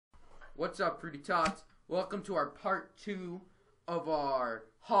What's up, Fruity Tots? Welcome to our part 2 of our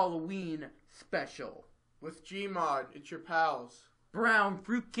Halloween special. With Gmod, it's your pals. Brown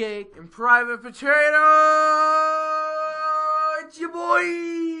Fruitcake And Private Potato, it's your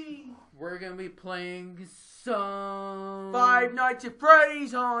boy! We're going to be playing some... Five Nights at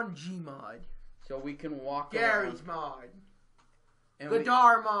Freddy's on Gmod. So we can walk Gary's around. mod. And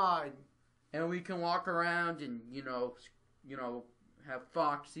Gadar mod. And we can walk around and, you know, have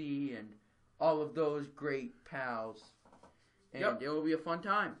Foxy and all of those great pals. And it will be a fun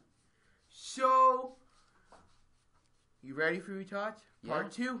time. So, you ready, Fruity Tots? Yeah.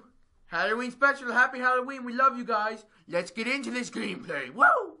 Part 2. Halloween special. Happy Halloween. We love you guys. Let's get into this gameplay.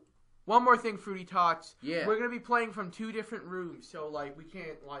 Woo! One more thing, Fruity Tots. Yeah. We're going to be playing from 2 different rooms. So, like, we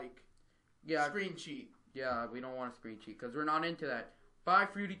can't, screen cheat. Yeah, we don't want to screen cheat because we're not into that. Bye,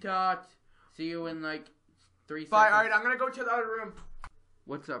 Fruity Tots. See you in, 3 seconds. Bye. All right, I'm going to go to the other room.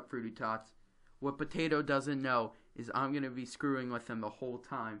 What's up, Fruity Tots? What Potato doesn't know is I'm going to be screwing with him the whole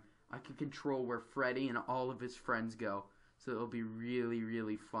time. I can control where Freddy and all of his friends go. So it'll be really,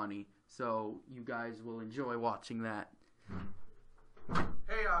 really funny. So you guys will enjoy watching that.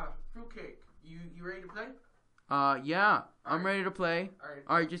 Hey, Fruitcake, you ready to play? Yeah. I'm ready to play. Alright.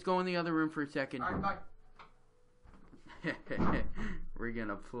 Alright, just go in the other room for a second. Alright, bye. We're going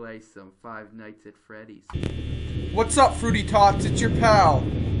to play some Five Nights at Freddy's. What's up, Fruity Tots? It's your pal,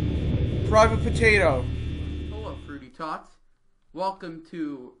 Private Potato. Hello, Fruity Tots. Welcome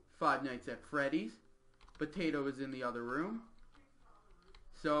to Five Nights at Freddy's. Potato is in the other room.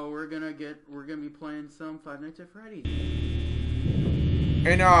 So we're gonna be playing some Five Nights at Freddy's.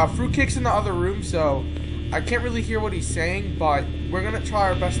 And Fruitcake's in the other room, so I can't really hear what he's saying, but we're gonna try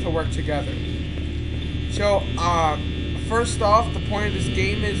our best to work together. So, first off, the point of this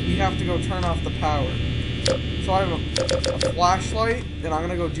game is we have to go turn off the power. So I have a flashlight, and I'm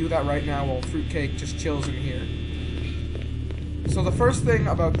gonna go do that right now while Fruitcake just chills in here. So the first thing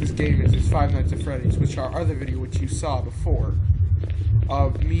about this game is Five Nights at Freddy's, which our other video, which you saw before,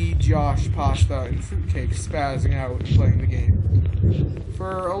 of me, Josh, Pasta, and Fruitcake spazzing out and playing the game.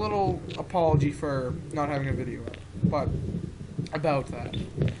 For a little apology for not having a video up, but about that.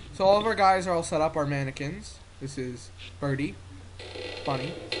 So all of our guys are all set up, our mannequins. This is Birdie,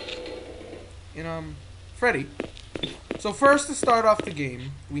 Bunny, and Freddy. So first, to start off the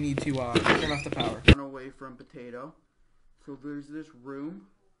game, we need to turn off the power. Run away from Potato. So there's this room,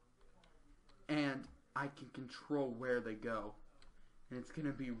 and I can control where they go. And it's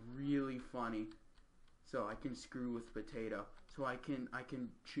gonna be really funny. So I can screw with Potato. So I can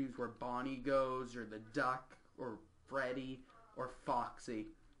choose where Bonnie goes, or the duck, or Freddy, or Foxy.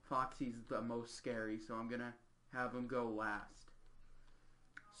 Foxy's the most scary, so I'm gonna have him go last.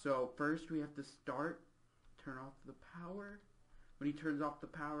 So first we have to turn off the power. When he turns off the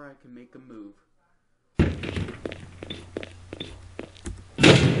power, I can make a move.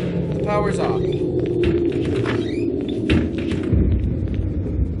 The power's off.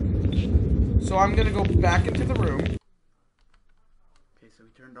 So I'm gonna go back into the room. Okay, so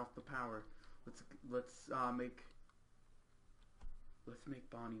we turned off the power. Let's make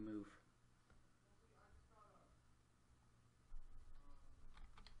Bonnie move.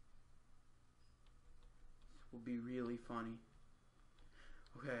 This will be really funny.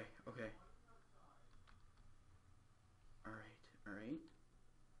 Okay. Alright.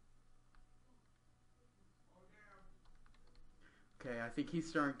 Okay, I think he's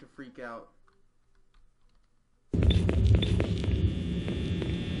starting to freak out. I'm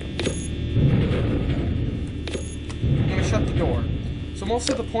gonna shut the door. So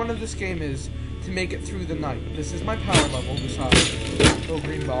mostly the point of this game is to make it through the night. This is my power level, this little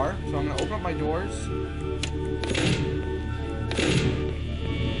green bar. So I'm gonna open up my doors.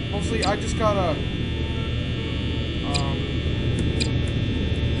 Mostly I just gotta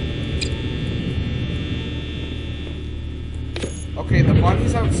okay, the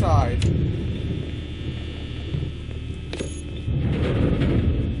bunny's outside.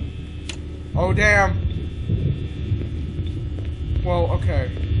 Oh, damn. Well,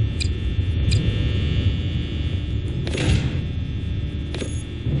 okay.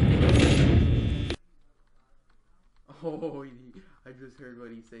 Oh, I just heard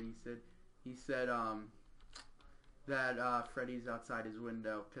what he said. He said that Freddy's outside his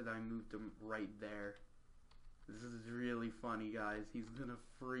window because I moved him right there. This is really funny, guys. He's gonna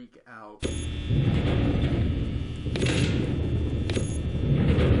freak out.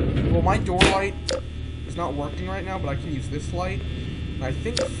 Well, my door light is not working right now, but I can use this light. And I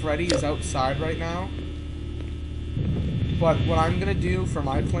think Freddy is outside right now. But what I'm going to do for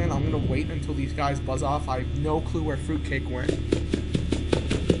my plan, I'm going to wait until these guys buzz off. I have no clue where Fruitcake went.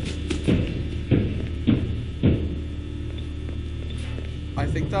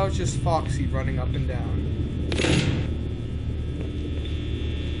 think that was just Foxy running up and down.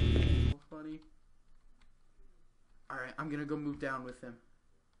 Funny. Alright, I'm gonna go move down with him.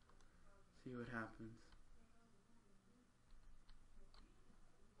 See what happens.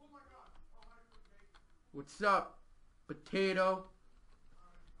 What's up, Potato?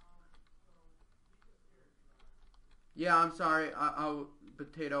 Yeah, I'm sorry.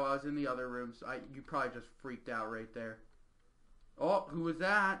 Potato, I was in the other room, so you probably just freaked out right there. Oh, who was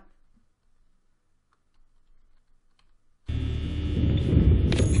that?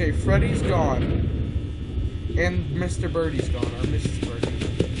 Okay, Freddy's gone. And Mr. Birdie's gone, or Mrs. Birdie.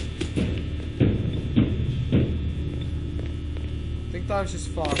 I think that was just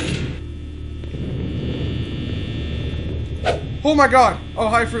Foxy. Oh my god! Oh,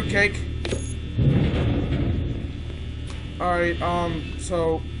 hi, Fruitcake. Alright,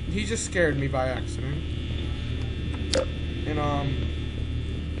 so he just scared me by accident. And,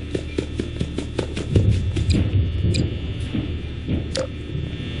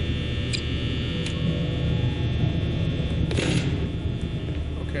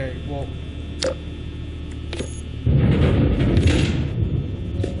 okay, well.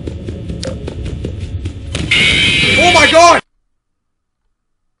 Oh my god!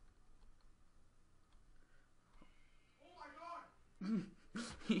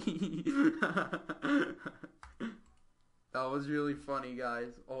 That was really funny,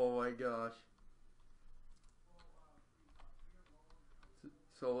 guys. Oh my gosh.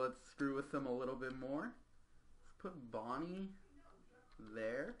 So let's screw with them a little bit more. Let's put Bonnie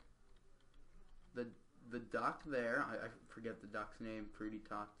there. The duck there. I forget the duck's name.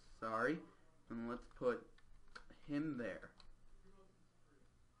 Pt.2. Sorry. And let's put him there.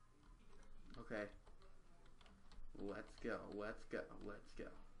 Okay. Let's go. Let's go. Let's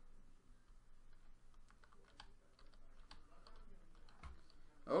go.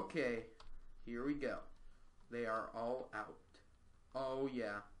 Okay, here we go. They are all out. Oh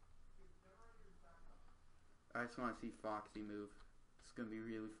yeah. I just want to see Foxy move. It's gonna be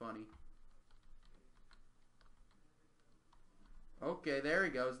really funny. Okay, there he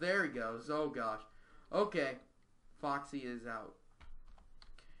goes. There he goes. Oh gosh. Okay, Foxy is out.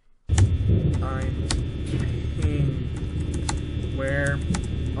 I'm king. Where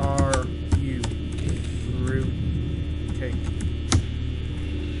are you, Fruitcake?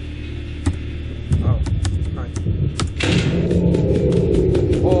 Oh, hi.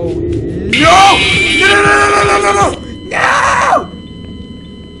 Oh, no! No!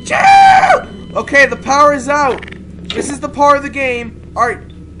 No! Okay, the power is out. This is the part of the game. Alright,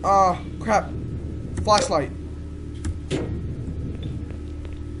 crap. Flashlight.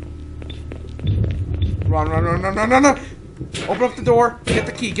 Run. Open up the door. Get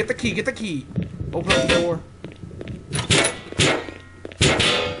the key. Open up the door.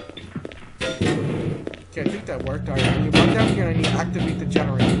 Okay, I think that worked. Alright, when you run down here, I need to activate the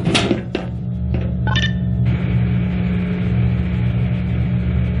generator.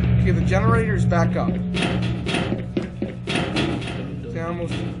 Okay, the generator's back up. Okay,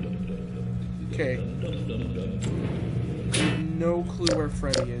 almost. Okay. No clue where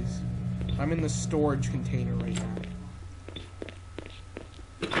Freddy is. I'm in the storage container right now.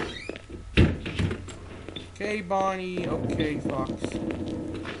 Okay, Bonnie. Okay, Fox.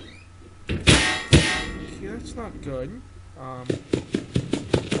 Okay, that's not good.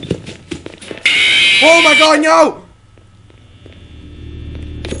 Oh my god, no!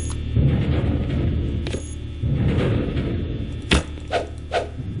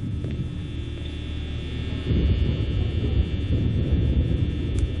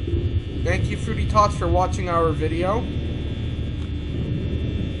 Thank you, Fruity Tots, for watching our video.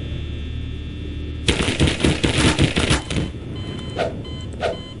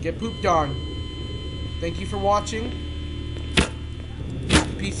 Get pooped on. Thank you for watching.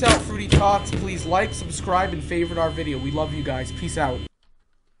 Peace out, Fruity Tots. Please like, subscribe, and favorite our video. We love you guys. Peace out.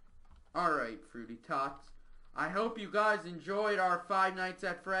 Alright, Fruity Tots. I hope you guys enjoyed our 5 Nights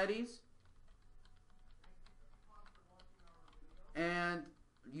at Freddy's. And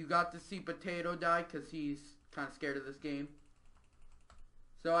you got to see Potato die because he's kind of scared of this game.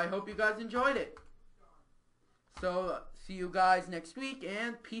 So I hope you guys enjoyed it. So see you guys next week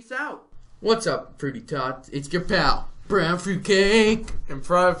and peace out. What's up, Fruity Tots? It's your pal, Brown Fruitcake. And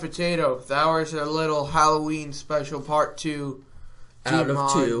fried potato. That was a little Halloween special part 2. Out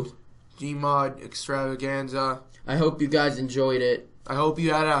of 2. Gmod extravaganza. I hope you guys enjoyed it. I hope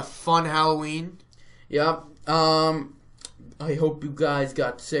you had a fun Halloween. Yep. I hope you guys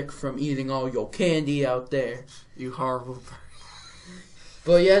got sick from eating all your candy out there. You horrible person.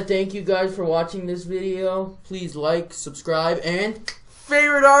 But yeah, thank you guys for watching this video. Please like, subscribe, and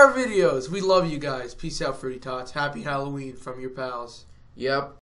favorite our videos. We love you guys. Peace out, Freddy Tots. Happy Halloween from your pals. Yep.